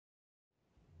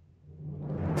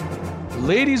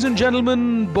Ladies and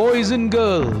gentlemen, boys and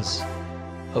girls,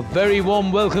 a very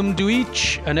warm welcome to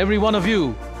each and every one of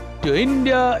you to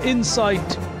India Insight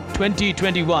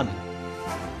 2021,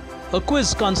 a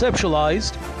quiz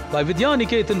conceptualized by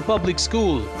Vidyaniketan Public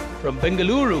School from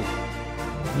Bangalore,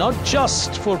 not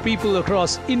just for people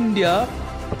across India,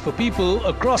 but for people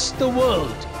across the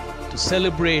world to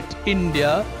celebrate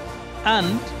India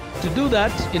and to do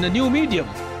that in a new medium,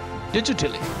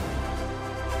 digitally.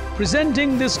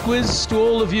 Presenting this quiz to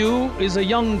all of you is a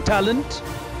young talent,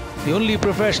 the only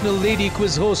professional lady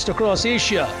quiz host across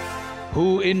Asia,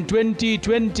 who in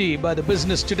 2020 by the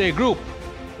Business Today group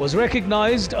was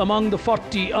recognized among the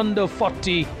 40 under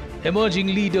 40 emerging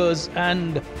leaders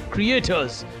and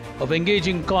creators of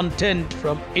engaging content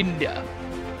from India.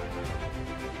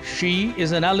 She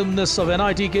is an alumnus of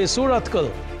NITK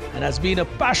Surathkal and has been a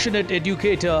passionate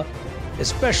educator,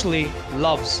 especially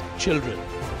loves children.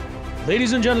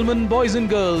 Ladies and gentlemen, boys and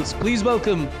girls, please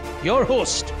welcome your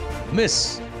host,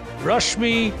 Miss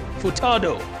Rashmi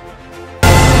Furtado.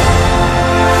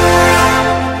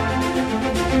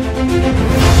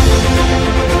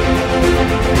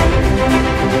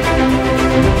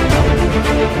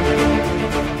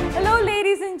 Hello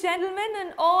ladies and gentlemen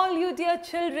and all you dear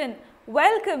children.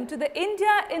 Welcome to the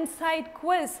India Insight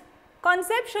Quiz,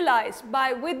 conceptualized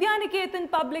by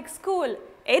Vidyaniketan Public School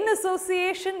in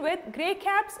association with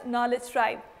Greycaps Knowledge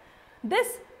Tribe.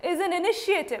 This is an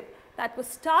initiative that was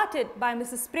started by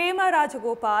Mrs. Prema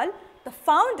Rajagopal, the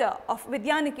founder of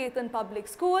Vidyaniketan Public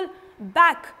School,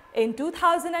 back in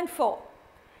 2004.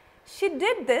 She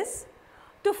did this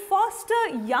to foster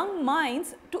young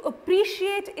minds to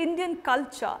appreciate Indian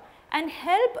culture and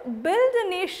help build a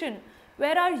nation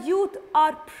where our youth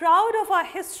are proud of our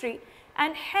history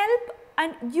and help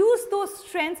and use those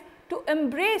strengths to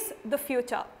embrace the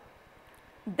future.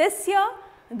 This year,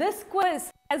 this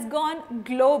quiz has gone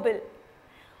global.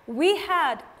 We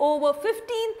had over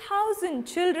 15,000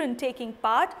 children taking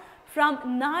part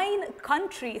from 9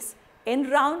 countries in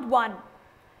round 1.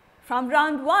 From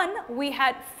round 1, we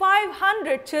had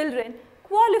 500 children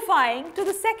qualifying to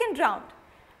the second round.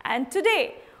 And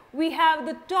today, we have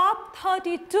the top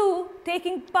 32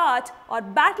 taking part or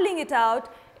battling it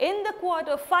out in the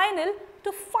quarter final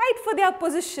to fight for their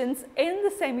positions in the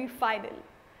semi-final.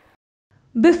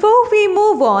 Before we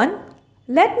move on,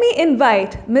 let me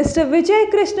invite Mr. Vijay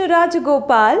Krishna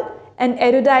Rajagopal, an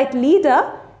erudite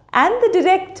leader and the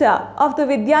director of the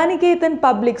Vidyaniketan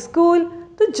Public School,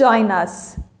 to join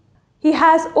us. He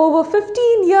has over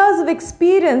 15 years of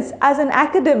experience as an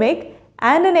academic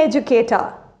and an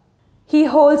educator. He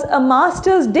holds a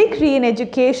master's degree in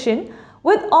education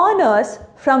with honors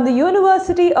from the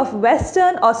University of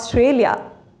Western Australia.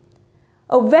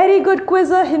 A very good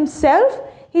quizzer himself,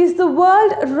 he is the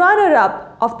world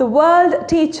runner-up of the World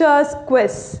Teachers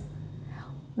Quiz.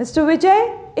 Mr.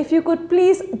 Vijay, if you could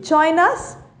please join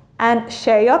us and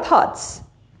share your thoughts.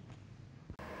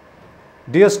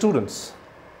 Dear students,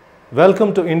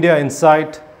 welcome to India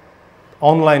Insight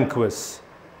online quiz.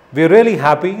 We are really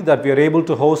happy that we are able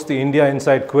to host the India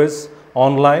Insight quiz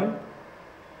online.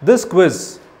 This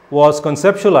quiz was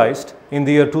conceptualized in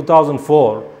the year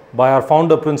 2004 by our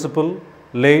founder principal,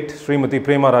 late Srimati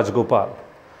Prema Rajagopal.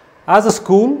 As a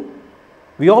school,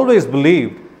 we always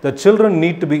believed that children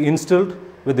need to be instilled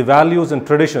with the values and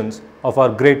traditions of our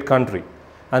great country.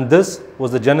 And this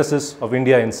was the genesis of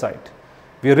India Insight.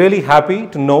 We are really happy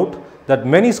to note that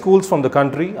many schools from the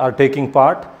country are taking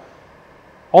part.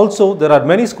 Also, there are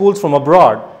many schools from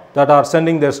abroad that are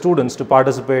sending their students to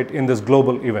participate in this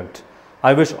global event.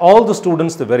 I wish all the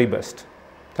students the very best.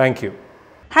 Thank you.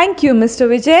 Thank you, Mr.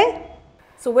 Vijay.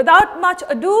 So without much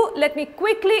ado, let me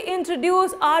quickly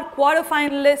introduce our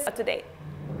quarterfinalists today.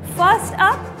 First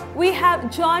up, we have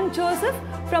John Joseph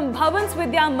from Bhavans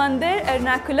Vidya Mandir,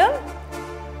 Ernakulam.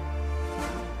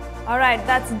 Alright,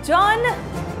 that's John.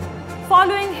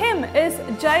 Following him is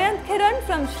Jayant Kiran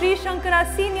from Sri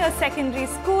Shankara Senior Secondary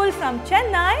School from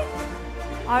Chennai.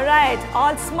 Alright,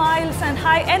 all smiles and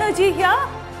high energy here.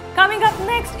 Coming up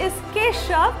next is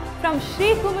Keshav from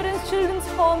Sri Kumaran's Children's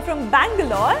Home from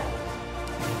Bangalore.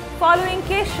 Following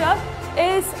Keshav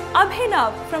is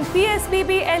Abhinav from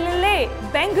PSBB LLA,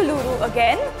 Bengaluru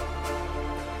again.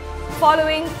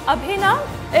 Following Abhinav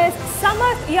is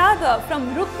Samarth Yadav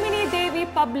from Rukmini Devi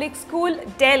Public School,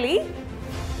 Delhi.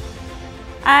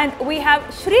 And we have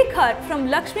Shrikar from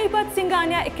Lakshmipat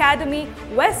Singhania Academy,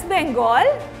 West Bengal.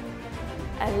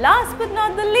 And last but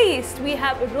not the least, we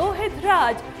have Rohit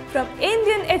Raj from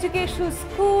Indian Educational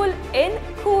School in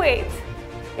Kuwait.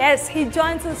 Yes, he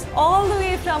joins us all the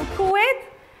way from Kuwait.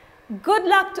 Good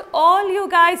luck to all you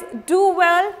guys. Do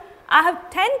well. I have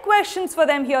 10 questions for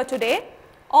them here today.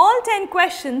 all 10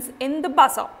 questions in the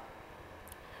buzzer.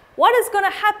 What is going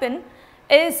to happen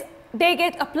is they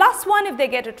get a +1 if they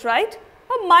get it right,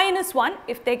 a -1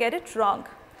 if they get it wrong.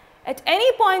 At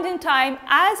any point in time,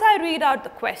 as I read out the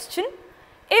question,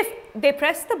 if they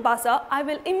press the buzzer, I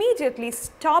will immediately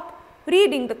stop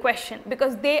reading the question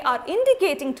because they are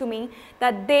indicating to me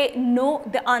that they know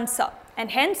the answer,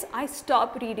 and hence I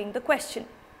stop reading the question.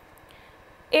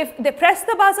 If they press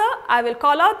the buzzer, I will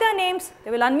call out their names,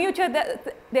 they will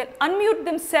unmute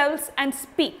themselves and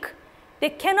speak. They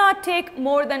cannot take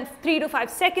more than 3 to 5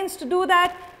 seconds to do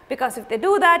that, because if they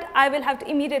do that, I will have to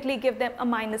immediately give them a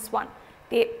 -1.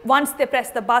 Once they press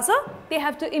the buzzer, they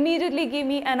have to immediately give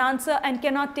me an answer and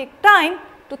cannot take time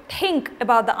to think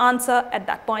about the answer at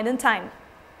that point in time.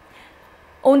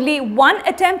 Only one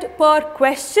attempt per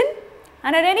question,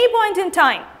 and at any point in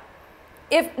time,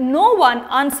 if no one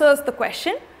answers the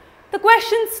question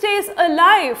stays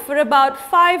alive for about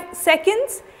 5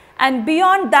 seconds, and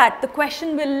beyond that the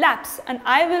question will lapse and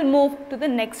I will move to the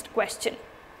next question.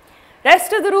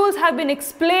 Rest of the rules have been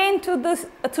explained to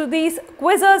these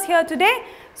quizzers here today.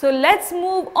 So let's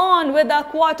move on with our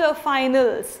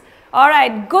quarterfinals. All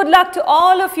right, good luck to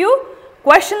all of you.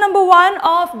 Question number 1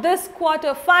 of this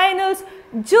quarterfinals,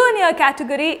 junior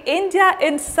category, India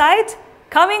Insight,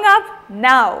 coming up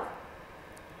now.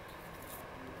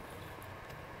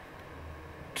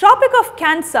 Tropic of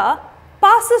Cancer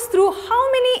passes through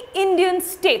how many Indian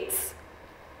states?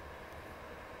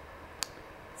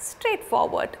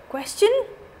 Straightforward question.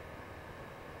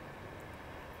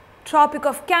 Tropic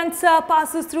of Cancer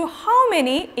passes through how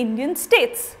many Indian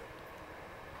states?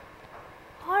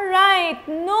 All right,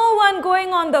 no one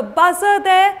going on the buzzer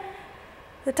there.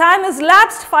 The time has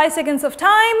lapsed, 5 seconds of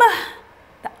time.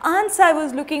 The answer I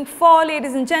was looking for,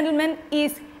 ladies and gentlemen,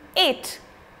 is 8.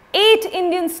 8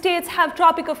 Indian states have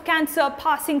Tropic of Cancer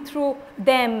passing through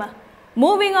them.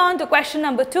 Moving on to question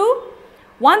number 2.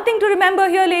 One thing to remember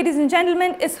here, ladies and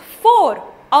gentlemen, is 4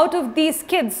 out of these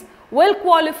kids will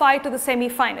qualify to the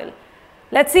semi-final.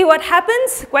 Let's see what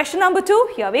happens. Question number 2,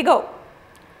 here we go.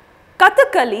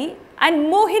 Kathakali and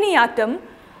Mohiniyattam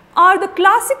are the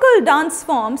classical dance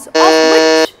forms of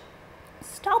which?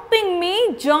 Stopping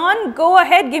me, John, go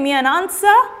ahead, give me an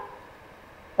answer.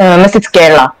 Miss, it's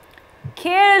Kerala.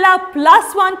 Kerala,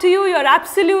 +1 to you, you're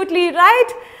absolutely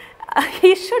right.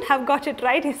 He should have got it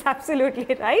right, he's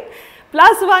absolutely right.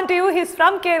 +1 to you, he's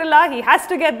from Kerala, he has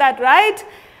to get that right.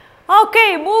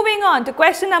 Okay, moving on to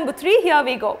question number 3, here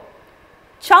we go.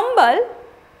 Chambal,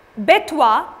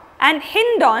 Betwa and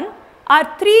Hindon are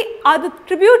 3 other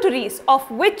tributaries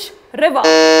of which river?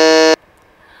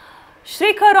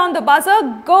 Shrikar on the buzzer,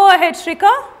 go ahead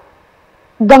Shrikar.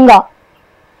 Ganga.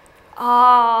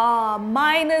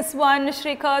 -1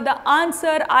 Shrikar, the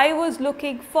answer I was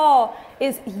looking for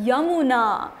is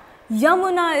Yamuna.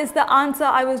 Yamuna is the answer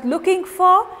I was looking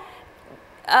for.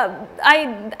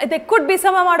 There could be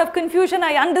some amount of confusion,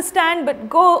 I understand, but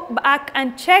go back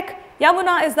and check.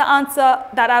 Yamuna is the answer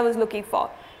that I was looking for.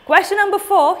 Question number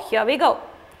 4, here we go.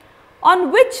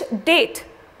 On which date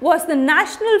was the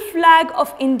national flag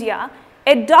of India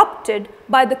adopted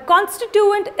by the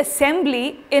Constituent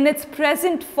Assembly in its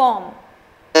present form?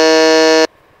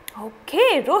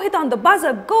 Okay, Rohit on the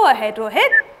buzzer, go ahead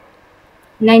Rohit.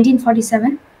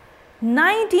 1947.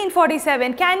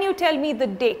 1947, can you tell me the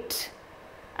date?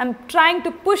 I'm trying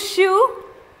to push you.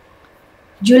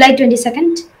 July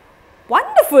 22nd.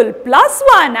 Wonderful,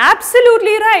 +1,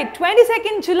 absolutely right.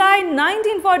 22nd July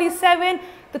 1947,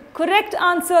 the correct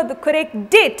answer, the correct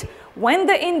date when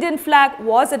the Indian flag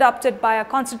was adopted by a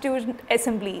Constituent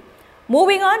Assembly.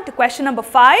 Moving on to question number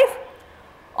 5.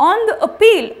 On the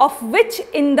appeal of which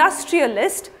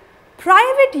industrialist,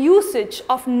 private usage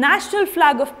of national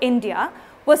flag of India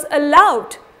was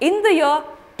allowed in the year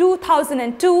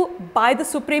 2002 by the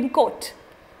Supreme Court?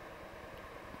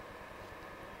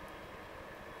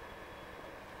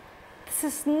 This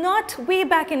is not way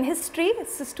back in history,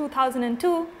 this is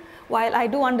 2002. While I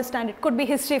do understand it could be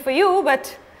history for you,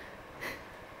 but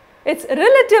it's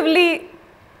relatively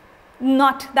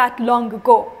not that long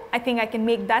ago. I think I can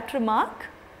make that remark.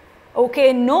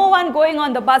 Okay, no one going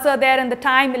on the buzzer there and the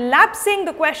time lapsing,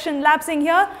 the question lapsing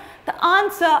here. The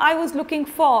answer I was looking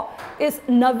for is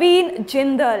Naveen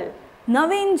Jindal.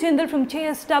 Naveen Jindal from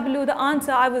JSW, the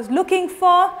answer I was looking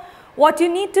for. What you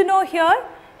need to know here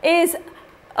is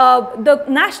the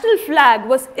national flag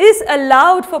is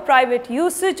allowed for private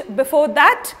usage before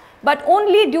that, but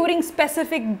only during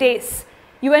specific days.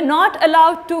 You are not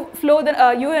allowed to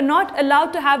you are not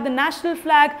allowed to have the national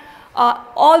flag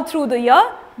all through the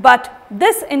year, but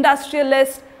this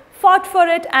industrialist fought for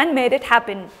it and made it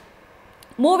happen.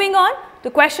 Moving on to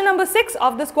question number 6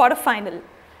 of this quarterfinal.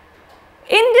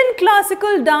 Indian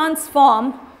classical dance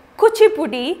form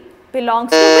Kuchipudi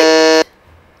belongs to which?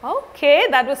 Okay,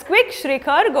 that was quick.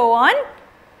 Shrikar, go on.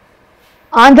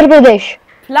 Andhra Pradesh.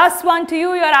 +1 to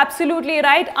you, you are absolutely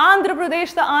right. Andhra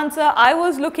Pradesh, the answer I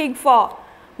was looking for.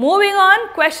 Moving on,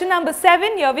 question number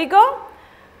 7, here we go.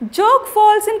 Jog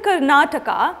Falls in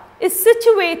Karnataka is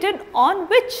situated on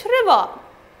which river?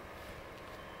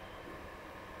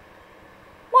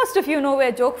 Most of you know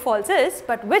where Jog Falls is,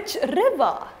 but which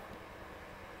river?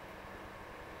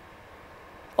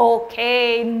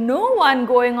 Okay, no one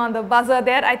going on the buzzer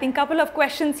there. I think a couple of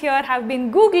questions here have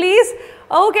been googlies.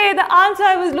 Okay, the answer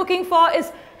I was looking for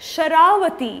is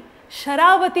Sharavati.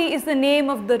 Sharavati is the name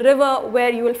of the river where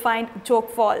you will find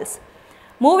Jog Falls.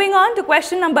 Moving on to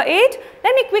question number 8,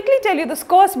 let me quickly tell you the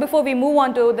scores before we move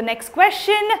on to the next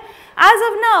question. As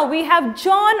of now, we have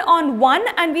John on 1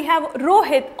 and we have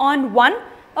Rohit on 1,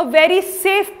 a very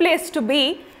safe place to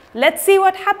be. Let's see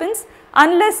what happens.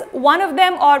 Unless one of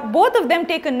them or both of them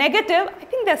take a negative, I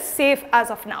think they're safe as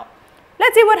of now.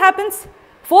 Let's see what happens.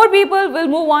 4 people will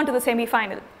move on to the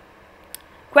semi-final.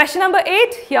 Question number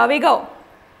 8, here we go.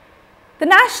 The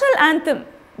national anthem,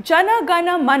 Jana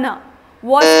Gana Mana,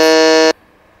 was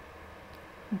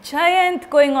Jayant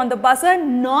going on the buzzer,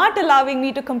 not allowing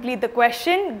me to complete the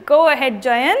question. Go ahead,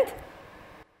 Jayant.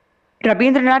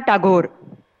 Rabindranath Tagore.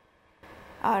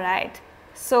 Alright,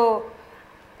 so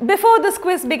before this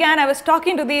quiz began, I was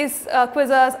talking to these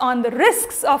quizzers on the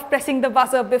risks of pressing the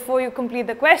buzzer before you complete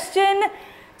the question.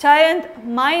 Jayant,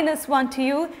 -1 to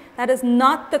you. That is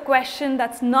not the question,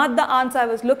 that's not the answer I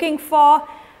was looking for.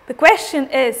 The question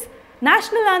is,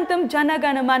 National Anthem Jana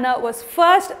Gana Mana was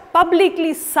first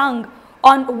publicly sung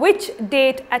on which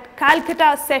date at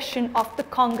Calcutta session of the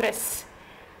Congress?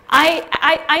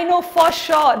 I know for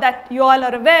sure that you all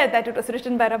are aware that it was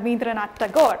written by Rabindranath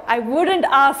Tagore. I wouldn't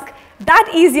ask that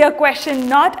easier question,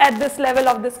 not at this level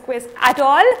of this quiz at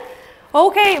all.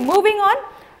 Okay, moving on.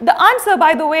 The answer,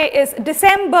 by the way, is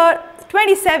December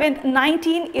 27th,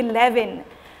 1911.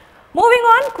 Moving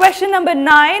on, question number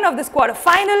 9 of this quarter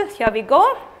final. Here we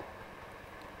go.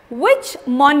 Which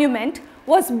monument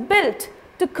was built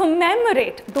to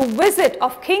commemorate the visit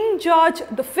of King George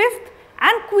V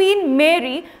and Queen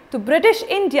Mary to British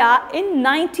India in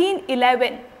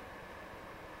 1911?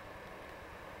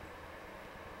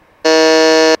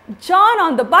 John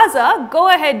on the buzzer. Go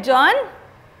ahead, John.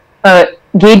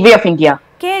 Gateway of India.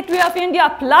 Gateway of India,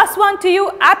 +1 to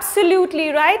you. Absolutely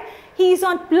right. He's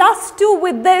on +2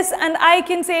 with this, and I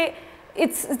can say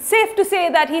it's safe to say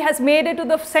that he has made it to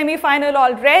the semi-final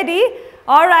already.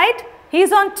 All right,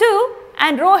 he's on 2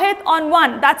 and Rohit on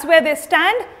 1. That's where they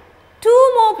stand. 2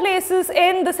 more places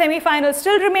in the semi-final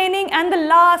still remaining, and the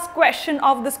last question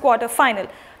of this quarter final.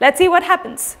 Let's see what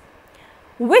happens.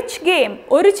 Which game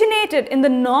originated in the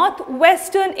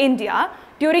northwestern India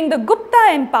during the Gupta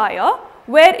Empire,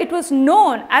 where it was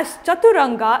known as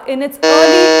Chaturanga in its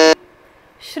early...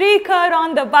 Shrikar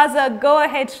on the buzzer. Go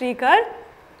ahead, Shrikar.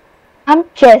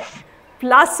 Chess.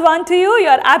 +1 to you.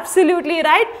 You're absolutely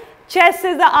right. Chess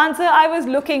is the answer I was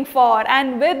looking for.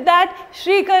 And with that,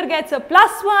 Shrikar gets a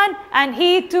 +1 and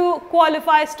he too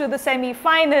qualifies to the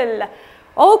semi-final.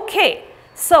 Okay,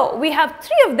 so we have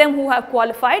 3 of them who have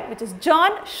qualified, which is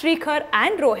John, Shrikar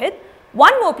and Rohit.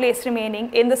 1 more place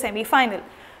remaining in the semi-final.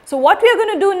 So what we are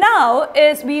going to do now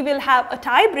is we will have a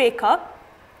tiebreaker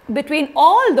between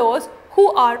all those who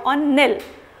are on nil.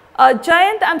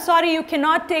 Jayant, I'm sorry you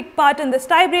cannot take part in this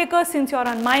tiebreaker since you're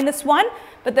on -1,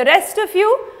 but the rest of you,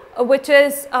 which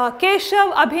is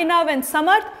Keshav, Abhinav and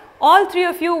Samarth, all 3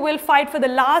 of you will fight for the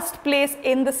last place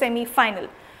in the semi-final.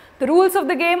 The rules of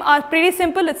the game are pretty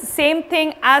simple. It's the same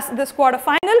thing as this quarter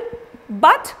final,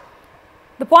 but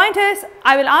the point is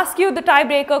I will ask you the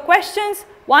tiebreaker questions.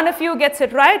 One of you gets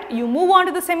it right, you move on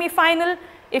to the semi-final.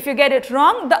 If you get it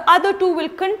wrong, the other 2 will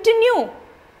continue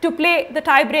to play the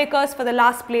tiebreakers for the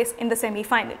last place in the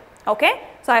semi-final. Okay,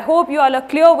 so I hope you all are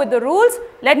clear with the rules.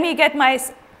 Let me get my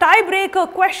tiebreaker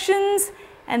questions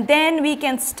and then we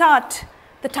can start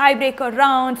the tiebreaker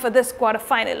round for this quarter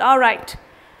final. All right,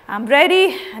 I'm ready.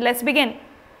 Let's begin.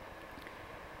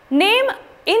 Name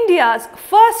India's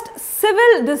first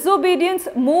civil disobedience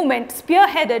movement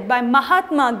spearheaded by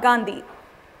Mahatma Gandhi.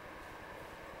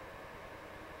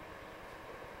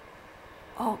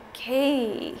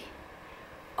 Okay.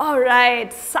 All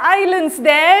right, silence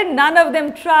there, none of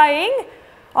them trying.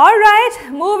 All right,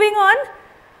 moving on.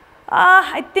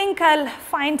 I think I'll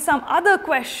find some other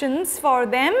questions for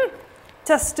them,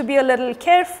 just to be a little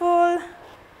careful.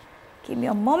 Give me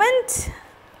a moment.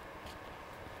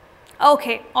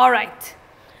 Okay, all right.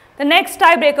 The next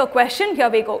tiebreaker question, here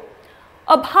we go.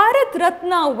 A Bharat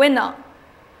Ratna winner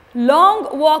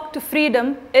Long Walk to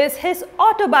Freedom is his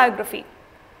autobiography.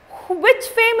 Which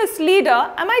famous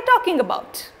leader am I talking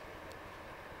about?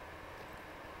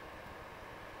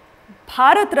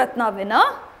 Bharat Ratna winner,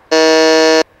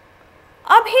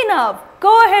 Abhinav.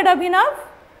 Go ahead, Abhinav.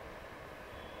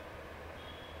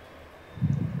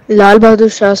 Lal Bahadur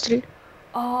Shastri.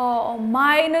 Oh,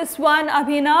 -1,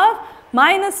 Abhinav.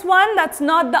 -1, that's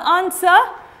not the answer.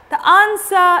 The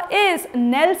answer is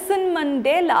Nelson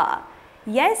Mandela.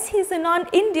 Yes, he's a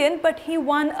non-Indian, but he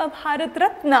won a Bharat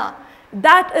Ratna.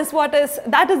 That is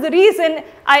the reason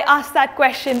I asked that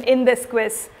question in this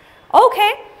quiz.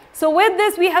 Okay, so with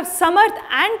this we have Samarth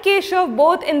and Keshav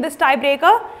both in this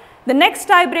tiebreaker. The next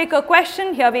tiebreaker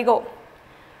question, here we go.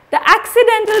 The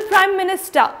Accidental Prime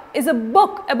Minister is a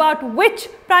book about which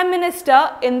Prime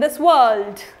Minister in this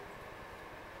world?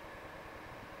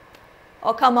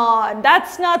 Oh, come on,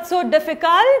 that's not so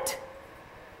difficult.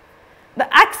 The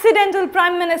Accidental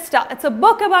Prime Minister, it's a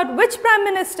book about which Prime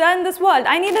Minister in this world?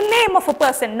 I need a name of a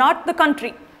person, not the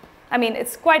country. I mean,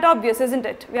 it's quite obvious, isn't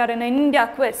it? We are in an India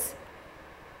quiz.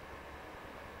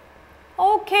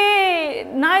 Okay,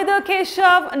 neither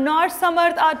Keshav nor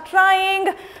Samarth are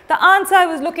trying. The answer I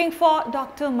was looking for,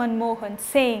 Dr. Manmohan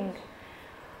Singh.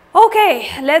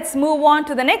 Okay, let's move on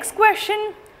to the next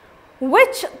question.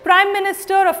 Which Prime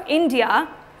Minister of India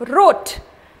wrote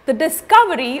The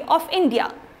Discovery of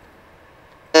India?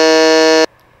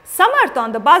 Samarth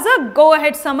on the buzzer. Go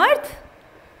ahead, Samarth.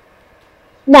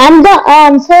 Ma'am, the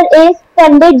answer is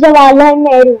Pandit Jawaharlal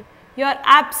Nehru. You are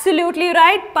absolutely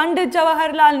right. Pandit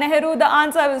Jawaharlal Nehru, the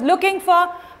answer I was looking for.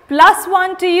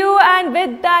 +1 to you, and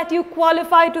with that you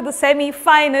qualify to the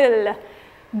semi-final.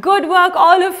 Good work,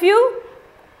 all of you.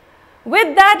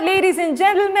 With that, ladies and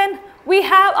gentlemen, we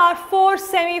have our 4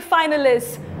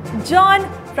 semi-finalists. John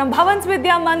from Bhavans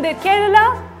Vidya Mandir, Kerala.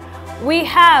 We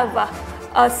have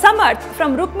Samarth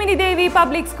from Rukmini Devi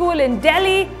Public School in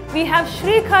Delhi. We have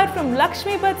Shrikar from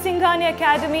Lakshmipat Singhani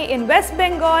Academy in West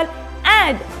Bengal,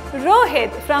 and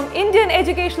Rohit from Indian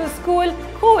Educational School,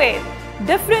 Kuwait.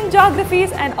 Different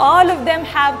geographies, and all of them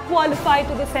have qualified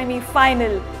to the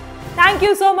semi-final. Thank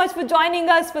you so much for joining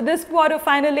us for this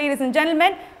quarter-final, ladies and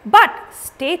gentlemen. But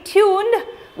stay tuned.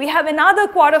 We have another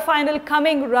quarter-final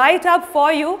coming right up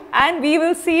for you, and we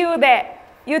will see you there.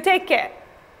 You take care.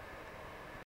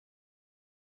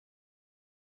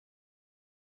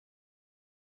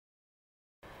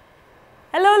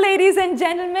 Hello, ladies and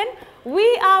gentlemen. We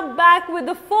are back with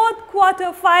the 4th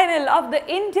quarter final of the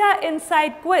India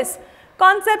Inside quiz,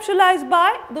 conceptualized by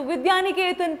the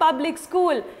Vidyaniketan Public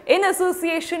School in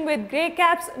association with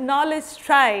Greycaps Knowledge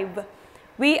Tribe.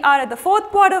 We are at the 4th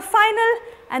quarter final,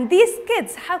 and these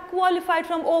kids have qualified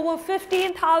from over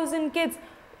 15,000 kids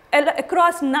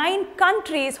across 9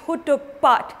 countries who took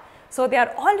part. So they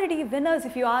are already winners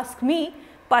if you ask me.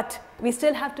 But we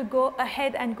still have to go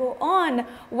ahead and go on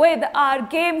with our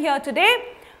game here today.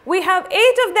 We have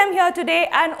 8 of them here today,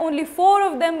 and only 4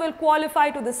 of them will qualify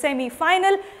to the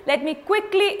semi-final. Let me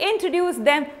quickly introduce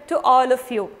them to all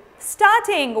of you.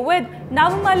 Starting with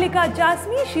Navmalika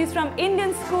Jasmi. She's from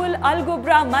Indian School Al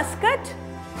Gubra, Muscat.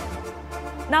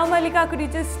 Navmalika, could you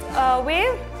just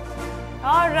wave?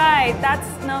 All right, that's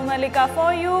Navmalika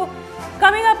for you.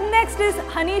 Coming up next is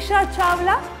Hanisha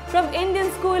Chawla from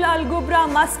Indian School Al Gubra,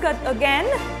 Muscat again.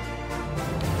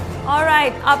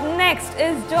 Alright, up next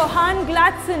is Johan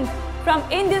Gladson from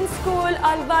Indian School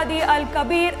Al Wadi Al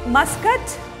Kabir,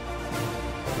 Muscat.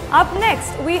 Up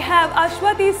next we have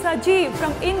Ashwati Sajeev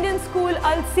from Indian School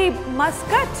Al Sib,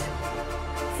 Muscat.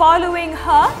 Following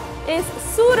her is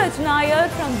Suraj Nair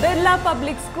from Birla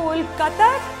Public School,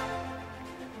 Qatar.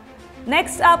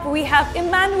 Next up we have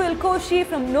Emmanuel Koshi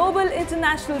from Noble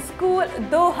International School,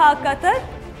 Doha, Qatar.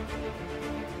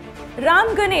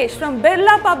 Ram Ganesh from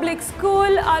Birla Public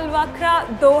School, Al Wakra,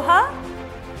 Doha.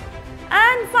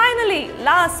 And finally,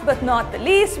 last but not the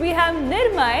least, we have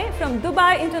Nirmay from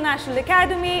Dubai International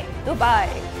Academy, Dubai.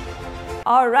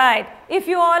 Alright, if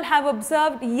you all have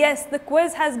observed, yes, the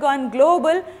quiz has gone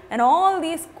global, and all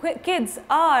these kids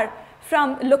are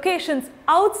from locations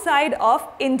outside of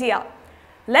India.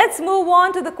 Let's move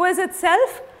on to the quiz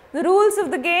itself. The rules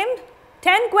of the game: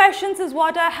 10 questions is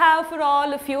what I have for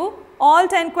all of you. All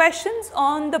 10 questions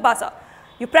on the buzzer.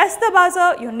 You press the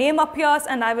buzzer, your name appears,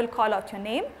 and I will call out your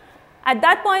name. At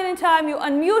that point in time, you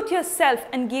unmute yourself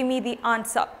and give me the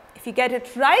answer. If you get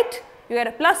it right, you get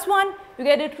a +1. You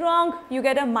get it wrong, you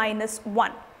get a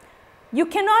 -1. You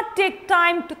cannot take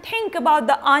time to think about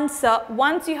the answer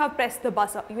once you have pressed the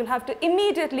buzzer. You will have to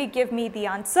immediately give me the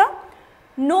answer.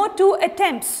 No 2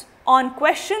 attempts on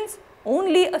questions,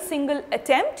 only a single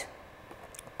attempt.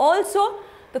 Also,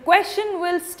 the question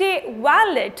will stay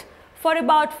valid for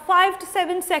about 5 to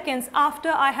 7 seconds after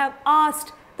I have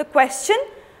asked the question.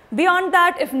 Beyond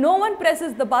that, if no one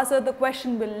presses the buzzer, the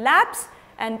question will lapse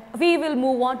and we will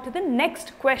move on to the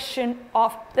next question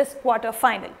of this quarter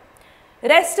final.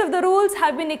 Rest of the rules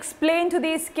have been explained to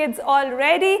these kids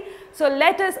already. So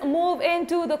let us move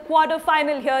into the quarter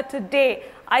final here today.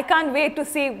 I can't wait to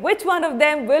see which one of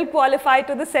them will qualify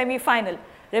to the semi-final.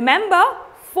 Remember,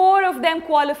 4 of them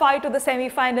qualify to the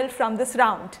semi-final from this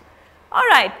round.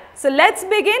 Alright, so let's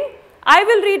begin. I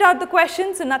will read out the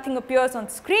questions so nothing appears on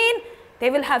screen. They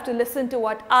will have to listen to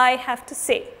what I have to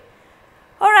say.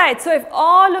 Alright, so if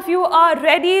all of you are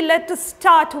ready, let us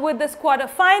start with this quarter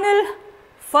final.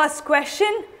 First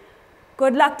question.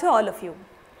 Good luck to all of you.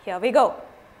 Here we go.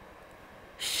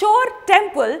 Shore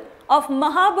Temple of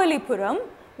Mahabalipuram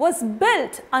was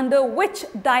built under which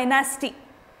dynasty?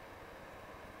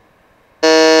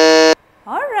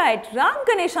 Alright, Ram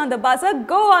Ganesh on the buzzer.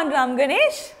 Go on, Ram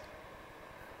Ganesh.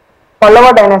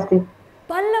 Pallava dynasty.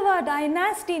 Pallava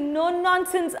dynasty, no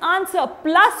nonsense answer.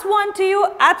 +1 to you,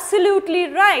 absolutely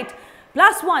right.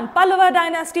 +1, Pallava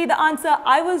dynasty, the answer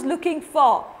I was looking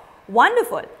for.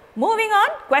 Wonderful. Moving on,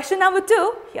 question number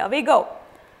 2, here we go.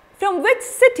 From which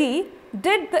city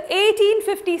did the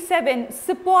 1857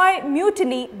 Sepoy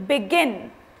Mutiny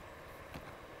begin?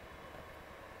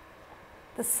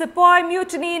 The Sepoy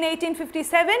Mutiny in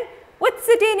 1857, which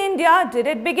city in India did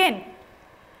it begin?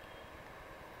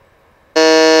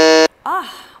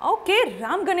 Okay,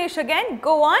 Ram Ganesh again,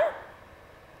 go on.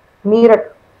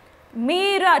 Meerut.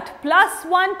 Meerut,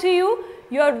 +1 to you.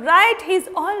 You're right, he's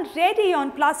already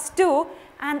on +2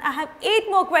 and I have 8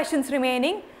 more questions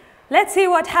remaining. Let's see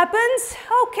what happens.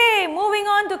 Okay, moving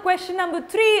on to question number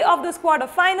 3 of this quarter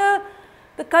final.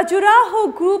 The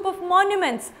Khajuraho group of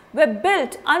monuments were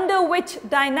built under which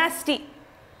dynasty?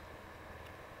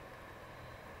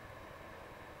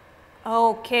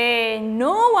 Okay,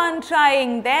 no one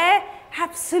trying there.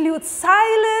 Absolute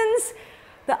silence.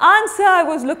 The answer I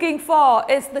was looking for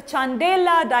is the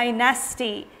Chandela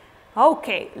dynasty.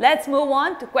 Okay, let's move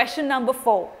on to question number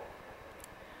 4.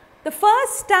 The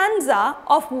first stanza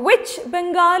of which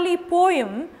Bengali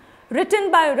poem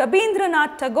written by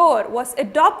Rabindranath Tagore was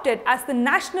adopted as the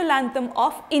national anthem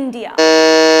of India?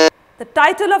 The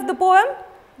title of the poem?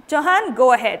 Johan,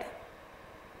 go ahead.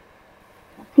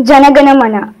 Janagana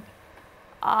Mana.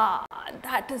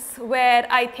 That is where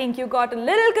I think you got a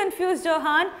little confused,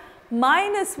 Johan.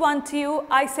 -1 to you.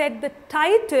 I said the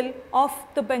title of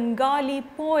the Bengali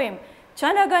poem.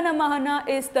 Janagana Mana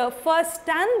is the first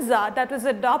stanza that was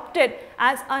adopted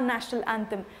as our national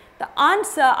anthem. The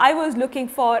answer I was looking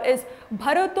for is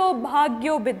Bharato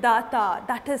Bhagyo Bidata.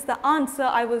 That is the answer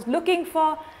I was looking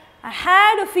for. I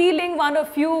had a feeling one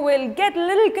of you will get a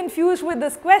little confused with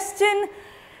this question.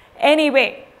 Anyway,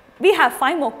 we have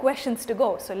 5 more questions to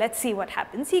go. So let's see what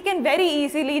happens. He can very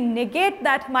easily negate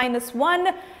that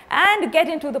 -1 and get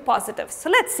into the positives. So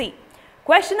let's see.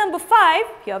 Question number 5,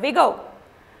 here we go.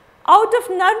 Out of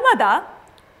Narmada,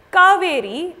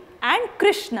 Kaveri and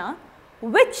Krishna,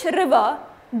 which river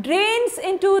drains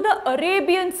into the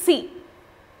Arabian Sea?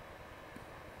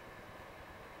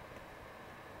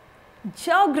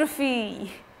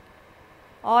 Geography.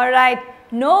 Alright,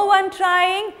 no one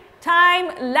trying,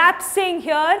 time lapsing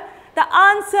here. The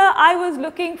answer I was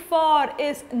looking for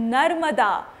is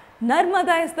Narmada.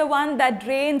 Narmada is the one that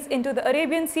drains into the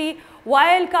Arabian Sea,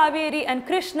 while Kaveri and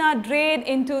Krishna drain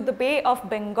into the Bay of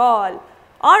Bengal.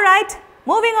 Alright,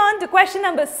 moving on to question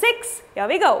number 6. Here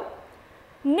we go.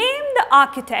 Name the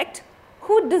architect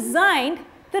who designed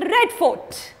the Red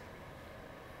Fort.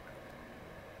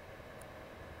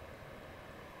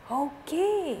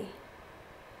 Okay.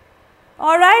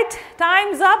 Alright,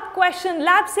 time's up, question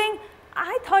lapsing.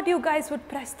 I thought you guys would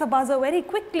press the buzzer very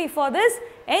quickly for this.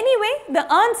 Anyway, the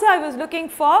answer I was looking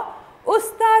for,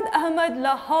 Ustad Ahmad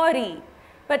Lahori.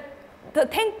 But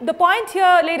the point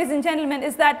here, ladies and gentlemen,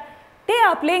 is that they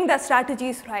are playing their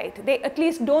strategies right. They at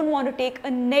least don't want to take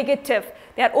a negative.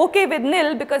 They are okay with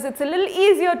nil because it's a little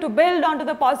easier to build onto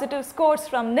the positive scores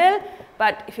from nil.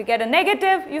 But if you get a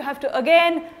negative, you have to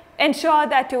again ensure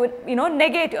that you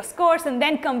negate your scores and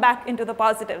then come back into the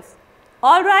positives.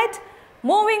 All right.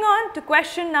 Moving on to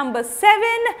question number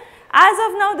 7. As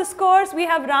of now, the scores, we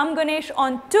have Ram Ganesh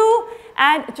on 2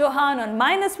 and Johan on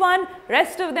 -1.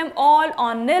 Rest of them all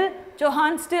on nil.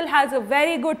 Johan still has a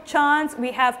very good chance.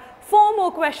 We have 4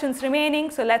 more questions remaining,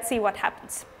 so let's see what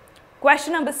happens.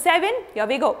 Question number 7, here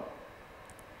we go.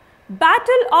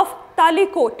 Battle of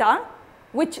Talikota,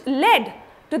 which led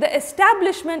to the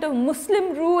establishment of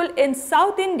Muslim rule in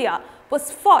South India,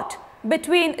 was fought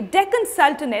between Deccan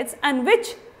Sultanates and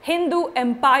which Hindu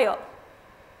empire?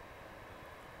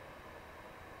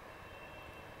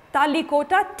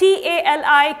 Talikota,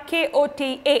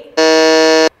 Talikota.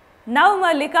 Now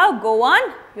Malika, go on.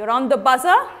 You're on the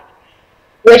buzzer.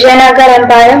 Vijayanagara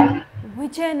Empire.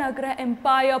 Vijayanagara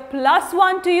Empire,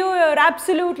 +1 to you. You're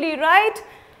absolutely right.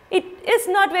 It is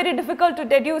not very difficult to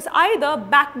deduce either.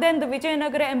 Back then, the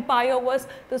Vijayanagara Empire was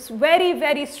this very,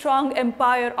 very strong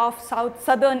empire of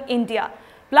southern India.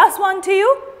 +1 to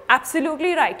you.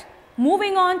 Absolutely right.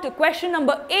 Moving on to question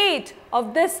number 8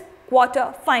 of this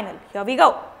quarter final. Here we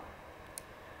go.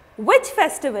 Which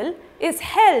festival is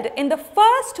held in the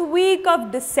first week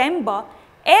of December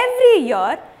every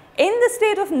year in the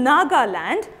state of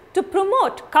Nagaland to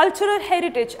promote cultural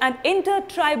heritage and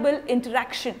inter-tribal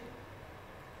interaction?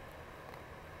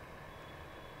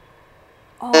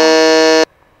 Oh,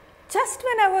 just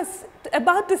when I was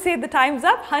about to say the time's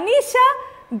up, Hanisha,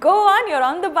 go on, you're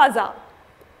on the buzzer.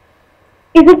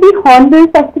 Is it the Hornbill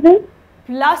Festival?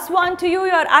 +1 to you,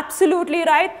 you're absolutely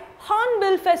right.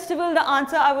 Hornbill Festival, the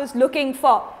answer I was looking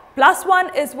for.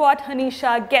 +1 is what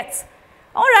Hanisha gets.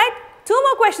 Alright, 2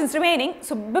 more questions remaining.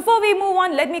 So before we move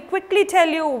on, let me quickly tell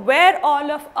you where all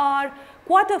of our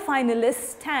quarter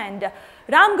finalists stand.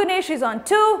 Ram Ganesh is on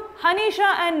 2,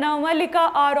 Hanisha and Namalika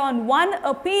are on 1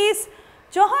 apiece.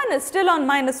 Johan is still on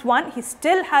 -1. He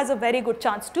still has a very good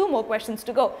chance. 2 more questions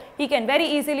to go. He can very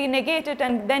easily negate it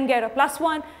and then get a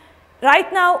 +1.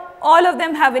 Right now, all of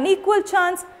them have an equal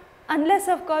chance, unless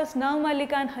of course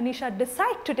Namalika and Hanisha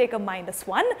decide to take a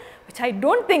 -1, which I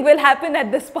don't think will happen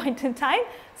at this point in time.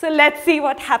 So let's see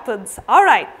what happens. All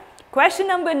right, question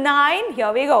number 9,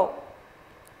 here we go.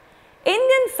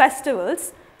 Indian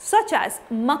festivals such as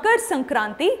Makar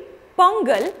Sankranti,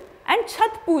 Pongal and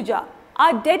Chhat Puja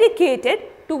are dedicated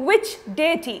to which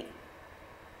deity?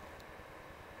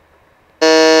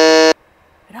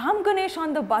 Ram Ganesh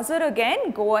on the buzzer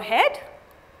again, go ahead.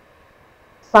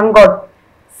 Sun God.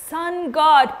 Sun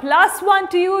God, +1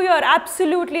 to you, you're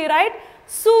absolutely right.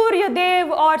 Surya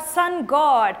Dev or Sun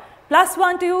God,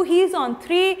 +1 to you, he's on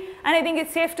 3 and I think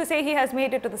it's safe to say he has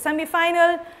made it to the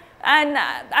semi-final. And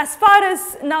as far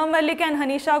as now Malika and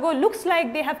Hanisha go, looks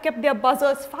like they have kept their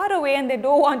buzzers far away and they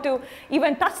don't want to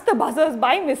even touch the buzzers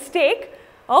by mistake.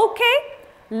 Okay,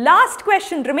 last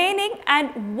question remaining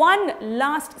and 1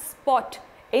 last spot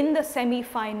in the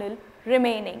semi-final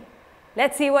remaining.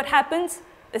 Let's see what happens.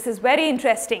 This is very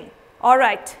interesting. All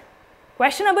right,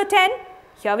 question number 10,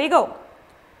 here we go.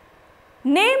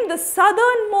 Name the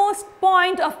southernmost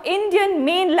point of Indian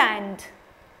mainland.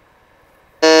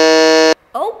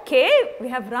 Okay, we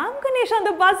have Ram Ganesh on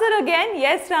the buzzer again.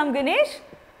 Yes, Ram Ganesh.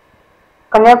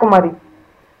 Kanyakumari.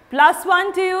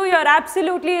 +1 to you, you're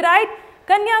absolutely right.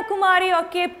 Kanyakumari or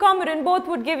Cape Comorin, both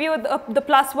would give you the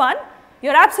 +1.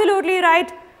 You're absolutely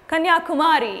right,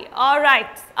 Kanyakumari. All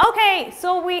right. Okay,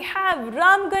 so we have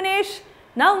Ram Ganesh,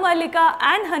 Namalika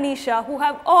and Hanisha who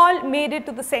have all made it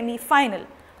to the semi-final.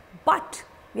 But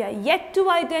we are yet to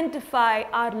identify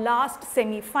our last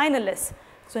semi-finalists.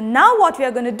 So now what we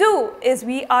are going to do is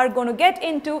we are going to get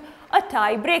into a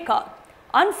tiebreaker.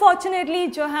 Unfortunately,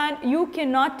 Johan, you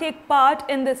cannot take part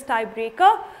in this tiebreaker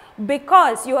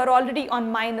because you are already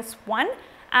on -1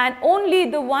 and only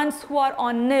the ones who are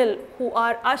on nil, who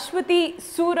are Ashwati,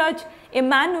 Suraj,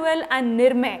 Emmanuel and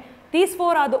Nirmay. These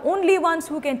 4 are the only ones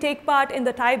who can take part in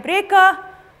the tiebreaker.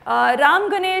 Ram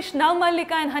Ganesh,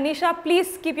 Namalika and Hanisha,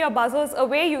 please keep your buzzers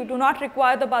away. You do not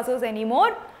require the buzzers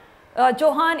anymore.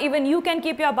 Johan, even you can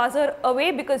keep your buzzer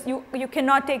away because you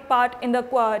cannot take part in the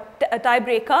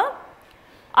tiebreaker.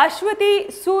 Ashwati,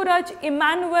 Suraj,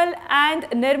 Emmanuel and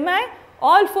Nirmay,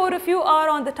 all 4 of you are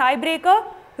on the tiebreaker.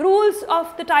 Rules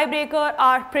of the tiebreaker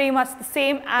are pretty much the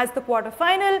same as the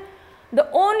quarterfinal. The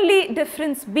only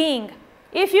difference being,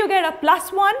 if you get a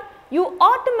 +1, you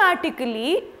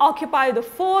automatically occupy the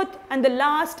 4th and the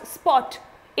last spot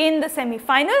in the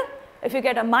semi-final. If you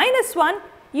get a -1,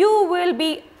 you will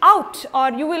be out or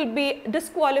you will be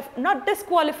not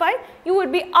disqualified, you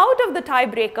will be out of the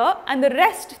tiebreaker and the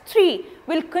rest 3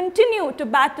 will continue to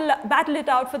battle it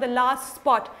out for the last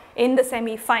spot in the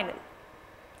semi-final.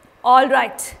 All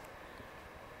right,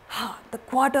 the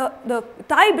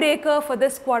tiebreaker for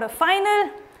this quarter final,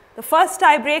 the first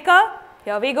tiebreaker,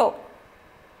 here we go.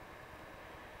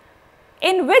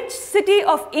 In which city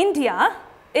of India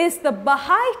is the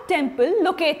Baha'i temple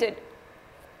located?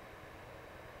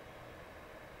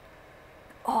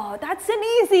 Oh, that's an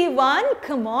easy one,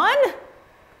 come on.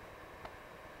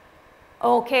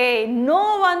 Okay,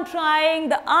 no one trying.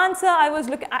 The answer I was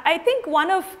looking, I think one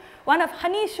of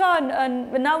Hanisha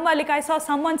and Namalika, I saw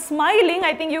someone smiling.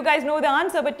 I think you guys know the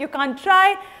answer, but you can't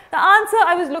try. The answer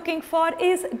I was looking for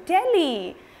is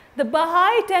Delhi. The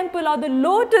Baha'i temple or the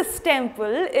Lotus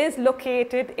temple is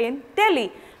located in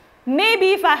Delhi.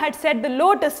 Maybe if I had said the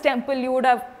Lotus Temple, you would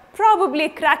have probably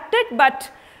cracked it,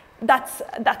 but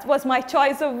that was my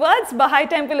choice of words. Baha'i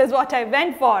Temple is what I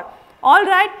went for. All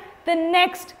right, the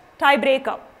next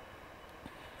tiebreaker.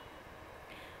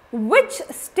 Which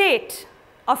state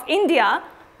of India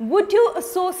would you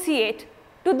associate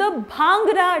to the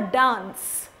Bhangra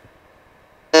dance?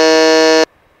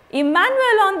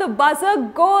 Emmanuel on the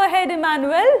buzzer. Go ahead,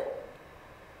 Emmanuel.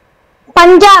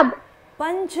 Punjab.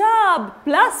 Punjab.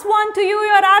 +1 to you.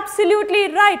 You're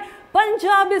absolutely right.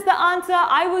 Punjab is the answer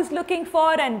I was looking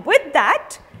for, and with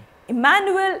that,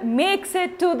 Emmanuel makes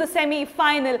it to the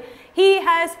semi-final. He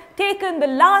has taken the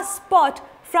last spot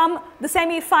from the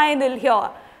semi-final here.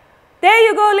 There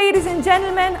you go, ladies and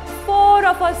gentlemen, 4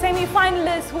 of our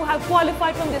semi-finalists who have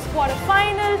qualified from this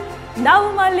quarter-final: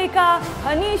 Navmallika,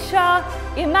 Hanisha,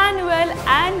 Emmanuel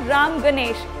and Ram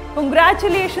Ganesh.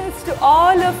 Congratulations to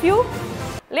all of you.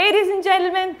 Ladies and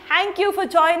gentlemen, thank you for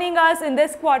joining us in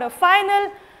this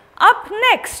quarter-final. Up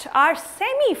next are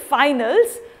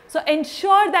semi-finals, so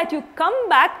ensure that you come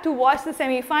back to watch the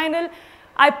semi-final.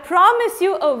 I promise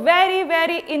you a very,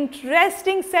 very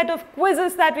interesting set of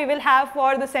quizzes that we will have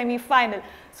for the semi-final.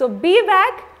 So be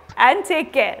back and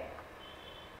take care.